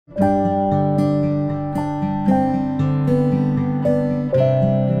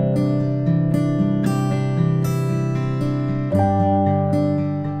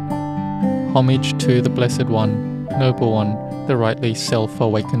Homage to the Blessed One, Noble One, the rightly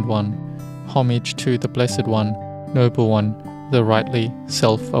self-awakened one. Homage to the Blessed One, Noble One, the rightly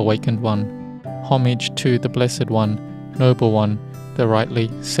self-awakened one. Homage to the Blessed One, Noble One, the rightly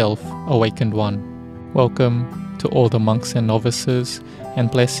self-awakened one. Welcome to all the monks and novices,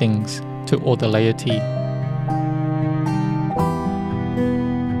 and blessings to all the laity.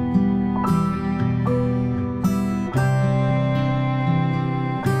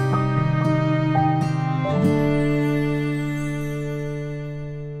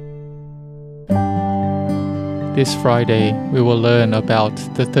 This Friday, we will learn about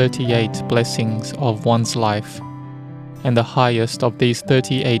the 38 blessings of one's life. And the highest of these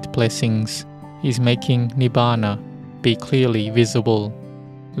 38 blessings is making Nibbana be clearly visible,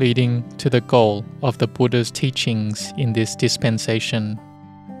 leading to the goal of the Buddha's teachings in this dispensation.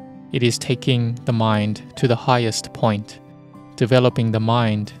 It is taking the mind to the highest point, developing the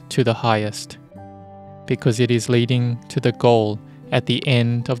mind to the highest, because it is leading to the goal at the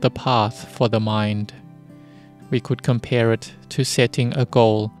end of the path for the mind. We could compare it to setting a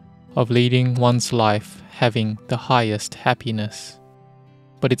goal of leading one's life having the highest happiness.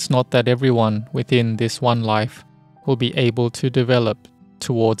 But it's not that everyone within this one life will be able to develop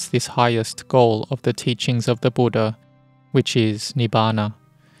towards this highest goal of the teachings of the Buddha, which is Nibbana.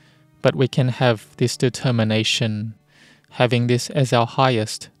 But we can have this determination, having this as our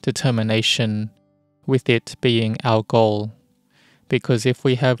highest determination, with it being our goal. Because if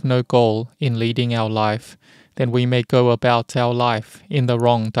we have no goal in leading our life, then we may go about our life in the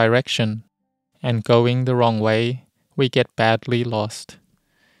wrong direction, and going the wrong way, we get badly lost.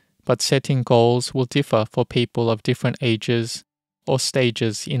 But setting goals will differ for people of different ages or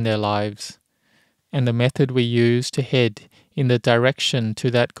stages in their lives, and the method we use to head in the direction to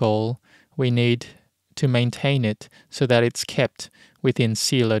that goal, we need to maintain it so that it's kept within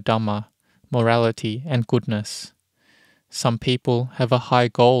Sila Dhamma, morality and goodness. Some people have a high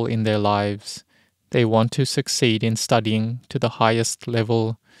goal in their lives. They want to succeed in studying to the highest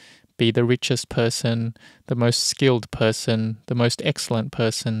level, be the richest person, the most skilled person, the most excellent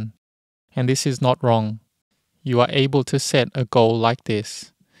person. And this is not wrong. You are able to set a goal like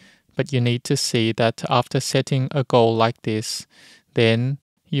this. But you need to see that after setting a goal like this, then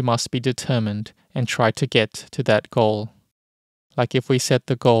you must be determined and try to get to that goal. Like if we set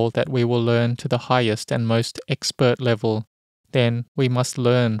the goal that we will learn to the highest and most expert level, then we must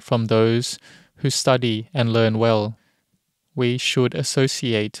learn from those who study and learn well. We should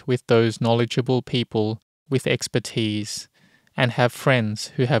associate with those knowledgeable people with expertise, and have friends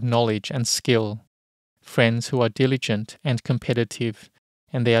who have knowledge and skill, friends who are diligent and competitive,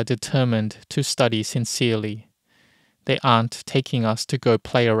 and they are determined to study sincerely. They aren't taking us to go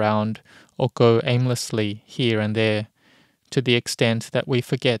play around or go aimlessly here and there, to the extent that we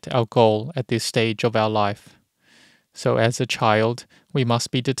forget our goal at this stage of our life. So as a child, we must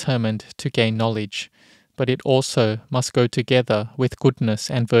be determined to gain knowledge, but it also must go together with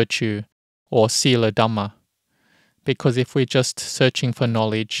goodness and virtue, or Sila Dhamma. Because if we're just searching for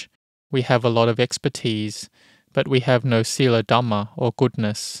knowledge, we have a lot of expertise, but we have no Sila Dhamma or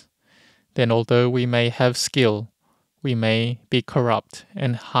goodness, then although we may have skill, we may be corrupt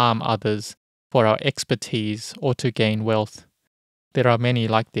and harm others for our expertise or to gain wealth. There are many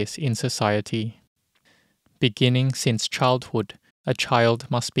like this in society. Beginning since childhood, a child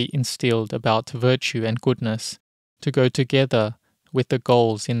must be instilled about virtue and goodness to go together with the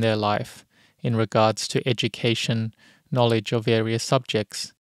goals in their life in regards to education, knowledge of various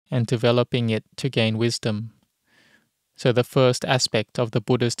subjects, and developing it to gain wisdom. So the first aspect of the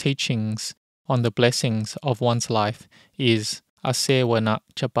Buddha's teachings on the blessings of one's life is asevana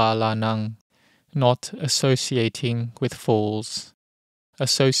chapalanang, not associating with fools,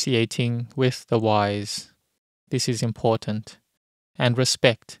 associating with the wise. This is important. And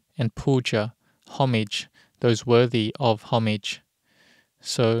respect and puja, homage, those worthy of homage.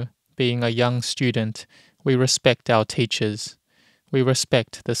 So, being a young student, we respect our teachers. We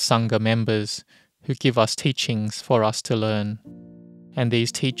respect the Sangha members who give us teachings for us to learn. And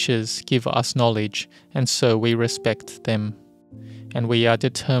these teachers give us knowledge, and so we respect them. And we are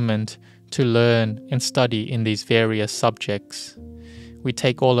determined to learn and study in these various subjects. We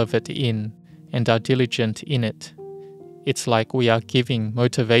take all of it in and are diligent in it. It's like we are giving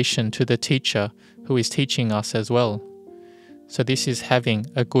motivation to the teacher who is teaching us as well. So this is having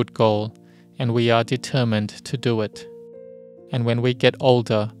a good goal, and we are determined to do it. And when we get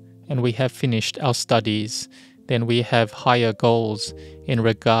older and we have finished our studies, then we have higher goals in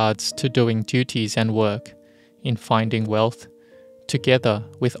regards to doing duties and work, in finding wealth, together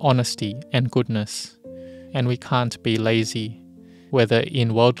with honesty and goodness. And we can't be lazy, whether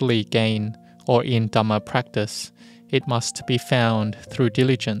in worldly gain or in Dhamma practice, it must be found through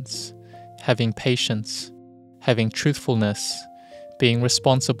diligence, having patience, having truthfulness, being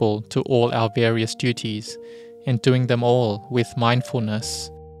responsible to all our various duties, and doing them all with mindfulness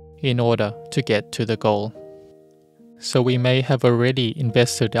in order to get to the goal. So we may have already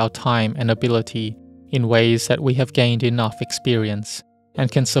invested our time and ability in ways that we have gained enough experience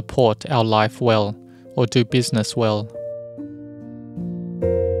and can support our life well or do business well.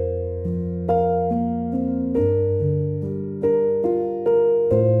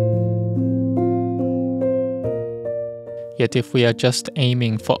 Yet if we are just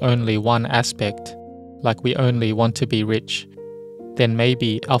aiming for only one aspect, like we only want to be rich, then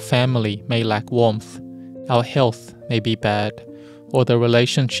maybe our family may lack warmth, our health may be bad, or the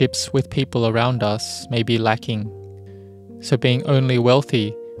relationships with people around us may be lacking. So being only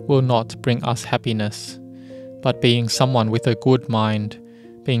wealthy will not bring us happiness, but being someone with a good mind,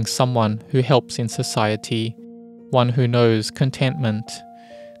 being someone who helps in society, one who knows contentment,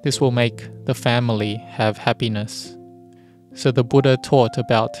 this will make the family have happiness. So the Buddha taught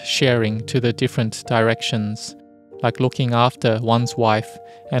about sharing to the different directions, like looking after one's wife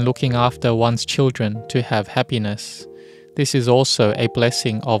and looking after one's children to have happiness. This is also a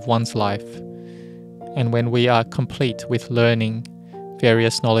blessing of one's life. And when we are complete with learning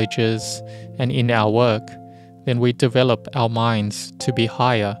various knowledges and in our work, then we develop our minds to be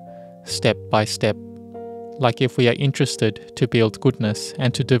higher step by step. Like if we are interested to build goodness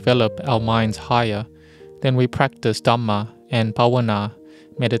and to develop our minds higher, then we practice Dhamma and Bhavana,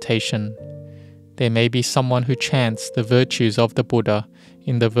 meditation. There may be someone who chants the virtues of the Buddha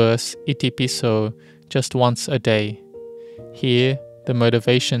in the verse Iti Piso just once a day. Here, the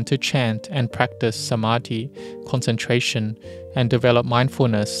motivation to chant and practice samadhi, concentration, and develop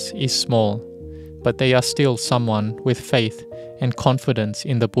mindfulness is small, but they are still someone with faith and confidence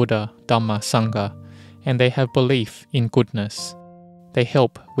in the Buddha, Dhamma, Sangha, and they have belief in goodness. They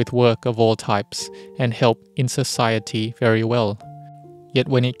help with work of all types and help in society very well. Yet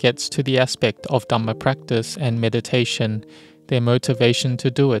when it gets to the aspect of Dhamma practice and meditation, their motivation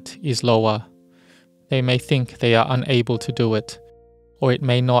to do it is lower. They may think they are unable to do it, or it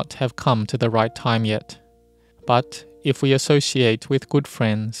may not have come to the right time yet. But if we associate with good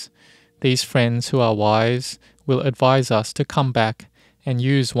friends, these friends who are wise will advise us to come back and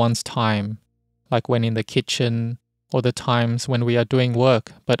use one's time, like when in the kitchen, or the times when we are doing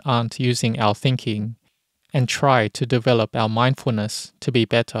work but aren't using our thinking, and try to develop our mindfulness to be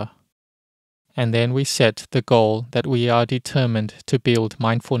better. And then we set the goal that we are determined to build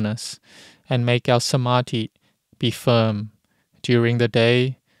mindfulness and make our samadhi be firm during the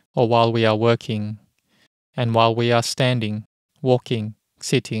day or while we are working, and while we are standing, walking,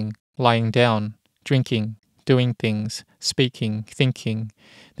 sitting, lying down, drinking, doing things, speaking, thinking,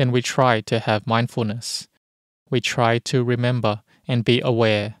 then we try to have mindfulness. We try to remember and be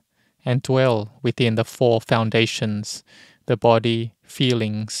aware and dwell within the four foundations, the body,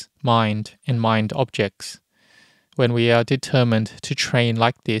 feelings, mind, and mind objects. When we are determined to train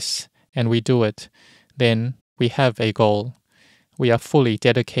like this and we do it, then we have a goal. We are fully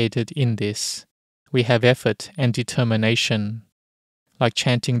dedicated in this. We have effort and determination. Like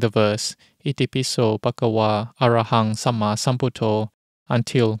chanting the verse, Iti Piso Bhagava Arahang Samma Sambuddho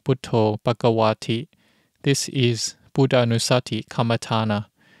until Buddho Bhagavati. This is Buddha Nusati Kammatthana,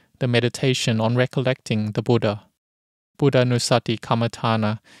 the meditation on recollecting the Buddha. Buddha Nusati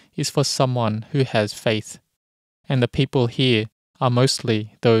Kammatthana is for someone who has faith, and the people here are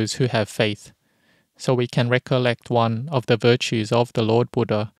mostly those who have faith. So we can recollect one of the virtues of the Lord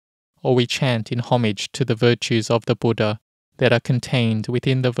Buddha, or we chant in homage to the virtues of the Buddha that are contained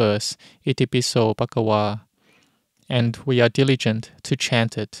within the verse Iti Piso Bhagava, and we are diligent to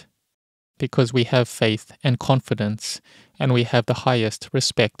chant it, because we have faith and confidence, and we have the highest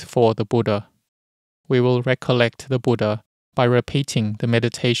respect for the Buddha. We will recollect the Buddha by repeating the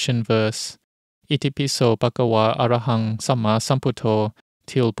meditation verse, Iti Piso Bhagava Arahang Samma Sambuddho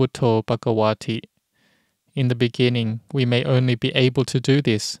till Buddho Bhagavati. In the beginning, we may only be able to do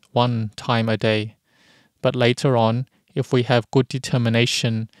this one time a day, but later on, if we have good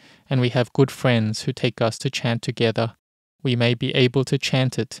determination and we have good friends who take us to chant together, we may be able to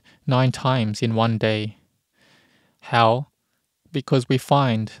chant it 9 times in one day. How? Because we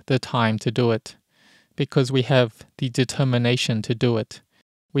find the time to do it. Because we have the determination to do it.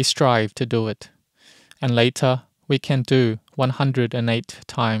 We strive to do it. And later, we can do 108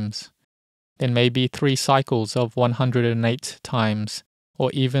 times. Then maybe 3 cycles of 108 times, or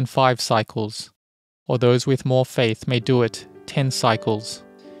even 5 cycles. Or those with more faith may do it 10 cycles.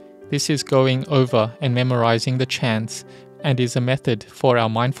 This is going over and memorizing the chants and is a method for our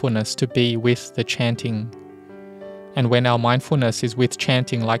mindfulness to be with the chanting. And when our mindfulness is with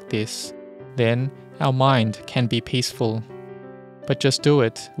chanting like this, then our mind can be peaceful. But just do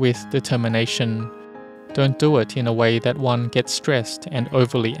it with determination. Don't do it in a way that one gets stressed and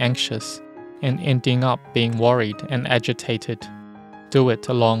overly anxious and ending up being worried and agitated. Do it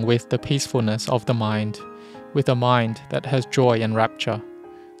along with the peacefulness of the mind, with a mind that has joy and rapture.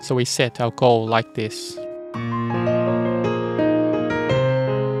 So we set our goal like this.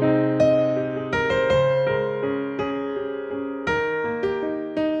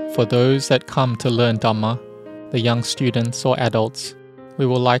 For those that come to learn Dhamma, the young students or adults, we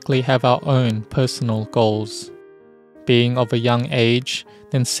will likely have our own personal goals. Being of a young age,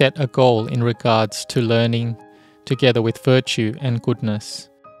 then set a goal in regards to learning, together with virtue and goodness,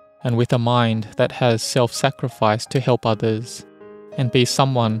 and with a mind that has self-sacrifice to help others, and be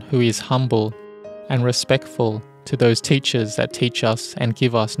someone who is humble and respectful to those teachers that teach us and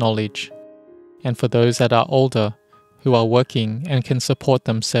give us knowledge. And for those that are older, who are working and can support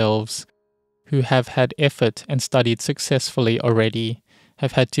themselves, who have had effort and studied successfully already,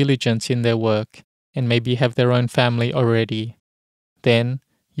 have had diligence in their work, and maybe have their own family already, then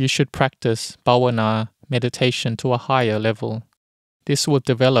you should practice bhavana, meditation, to a higher level. This will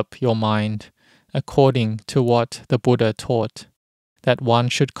develop your mind according to what the Buddha taught, that one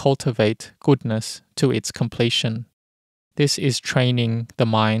should cultivate goodness to its completion. This is training the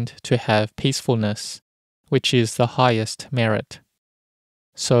mind to have peacefulness, which is the highest merit.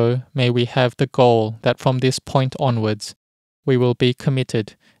 So may we have the goal that from this point onwards, we will be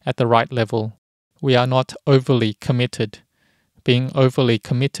committed at the right level. We are not overly committed. Being overly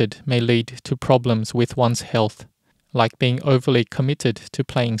committed may lead to problems with one's health, like being overly committed to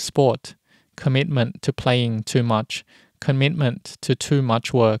playing sport, commitment to playing too much, commitment to too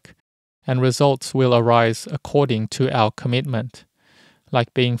much work, and results will arise according to our commitment,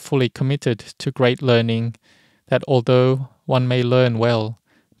 like being fully committed to great learning, that although one may learn well,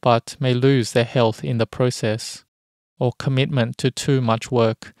 but may lose their health in the process, or commitment to too much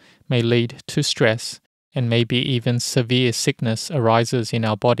work may lead to stress, and maybe even severe sickness arises in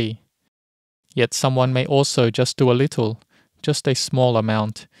our body. Yet someone may also just do a little, just a small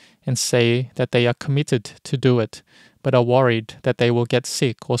amount, and say that they are committed to do it, but are worried that they will get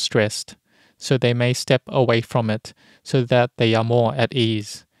sick or stressed, so they may step away from it, so that they are more at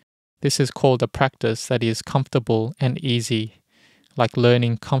ease. This is called a practice that is comfortable and easy, like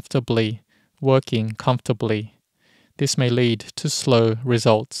learning comfortably, working comfortably. This may lead to slow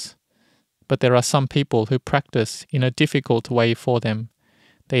results. But there are some people who practice in a difficult way for them.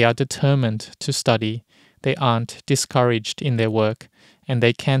 They are determined to study, they aren't discouraged in their work, and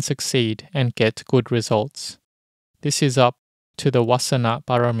they can succeed and get good results. This is up to the vasana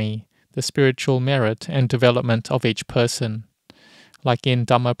parami, the spiritual merit and development of each person. Like in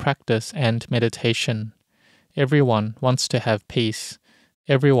Dhamma practice and meditation, everyone wants to have peace.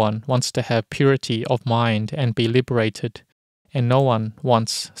 Everyone wants to have purity of mind and be liberated, and no one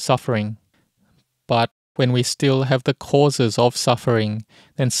wants suffering. But when we still have the causes of suffering,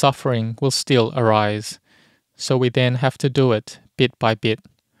 then suffering will still arise. So we then have to do it bit by bit.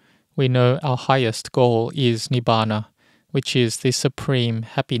 We know our highest goal is Nibbana, which is the supreme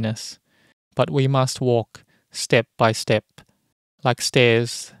happiness. But we must walk step by step, like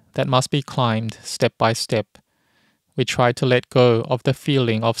stairs that must be climbed step by step. We try to let go of the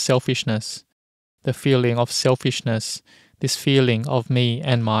feeling of selfishness. The feeling of selfishness, this feeling of me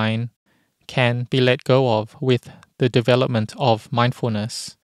and mine, can be let go of with the development of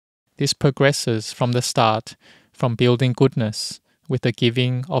mindfulness. This progresses from the start, from building goodness with the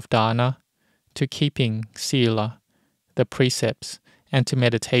giving of dana, to keeping sila, the precepts, and to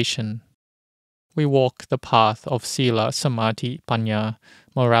meditation. We walk the path of sila, samadhi, panya,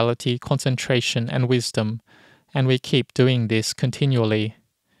 morality, concentration, and wisdom, and we keep doing this continually.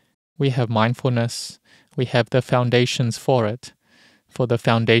 We have mindfulness, we have the foundations for it. For the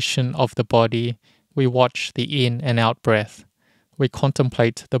foundation of the body, we watch the in and out breath. We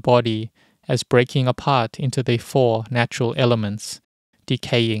contemplate the body as breaking apart into the 4 natural elements,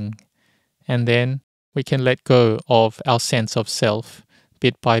 decaying. And then we can let go of our sense of self,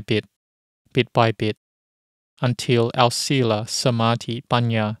 bit by bit, until our sila, samadhi,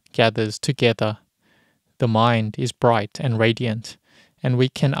 panya gathers together. The mind is bright and radiant, and we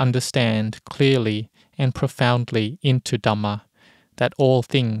can understand clearly and profoundly into Dhamma, that all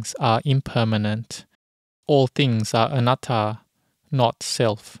things are impermanent, all things are anatta, not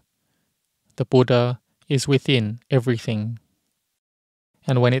self. The Buddha is within everything.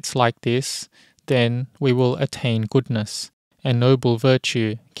 And when it's like this, then we will attain goodness, and noble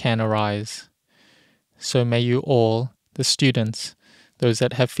virtue can arise. So may you all the students, those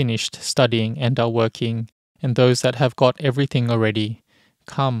that have finished studying and are working, and those that have got everything already,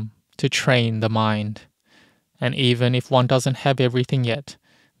 come to train the mind. And even if one doesn't have everything yet,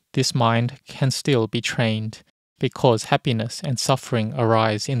 this mind can still be trained, because happiness and suffering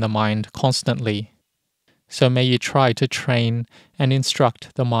arise in the mind constantly. So may you try to train and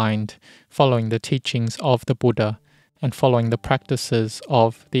instruct the mind, following the teachings of the Buddha and following the practices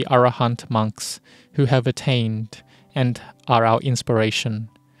of the Arahant monks who have attained and are our inspiration.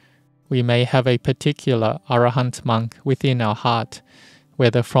 We may have a particular Arahant monk within our heart,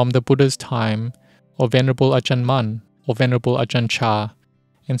 whether from the Buddha's time, or Venerable Ajahn Mun, or Venerable Ajahn Chah,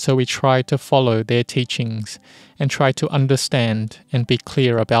 and so we try to follow their teachings and try to understand and be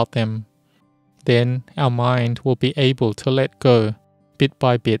clear about them. Then our mind will be able to let go, bit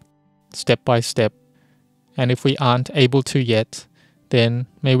by bit, step by step. And if we aren't able to yet, then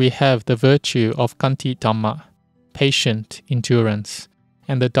may we have the virtue of Kanti Dhamma, patient endurance,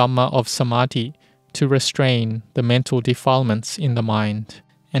 and the Dhamma of Samadhi to restrain the mental defilements in the mind,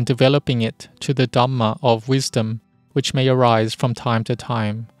 and developing it to the Dhamma of wisdom which may arise from time to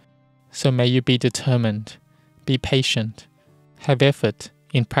time. So may you be determined, be patient, have effort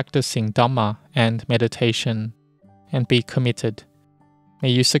in practicing Dhamma and meditation, and be committed. May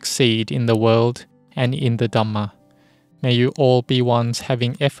you succeed in the world and in the Dhamma. May you all be ones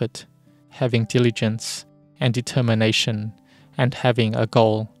having effort, having diligence and determination, and having a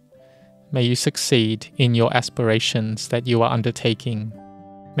goal. May you succeed in your aspirations that you are undertaking.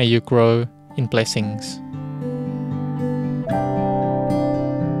 May you grow in blessings.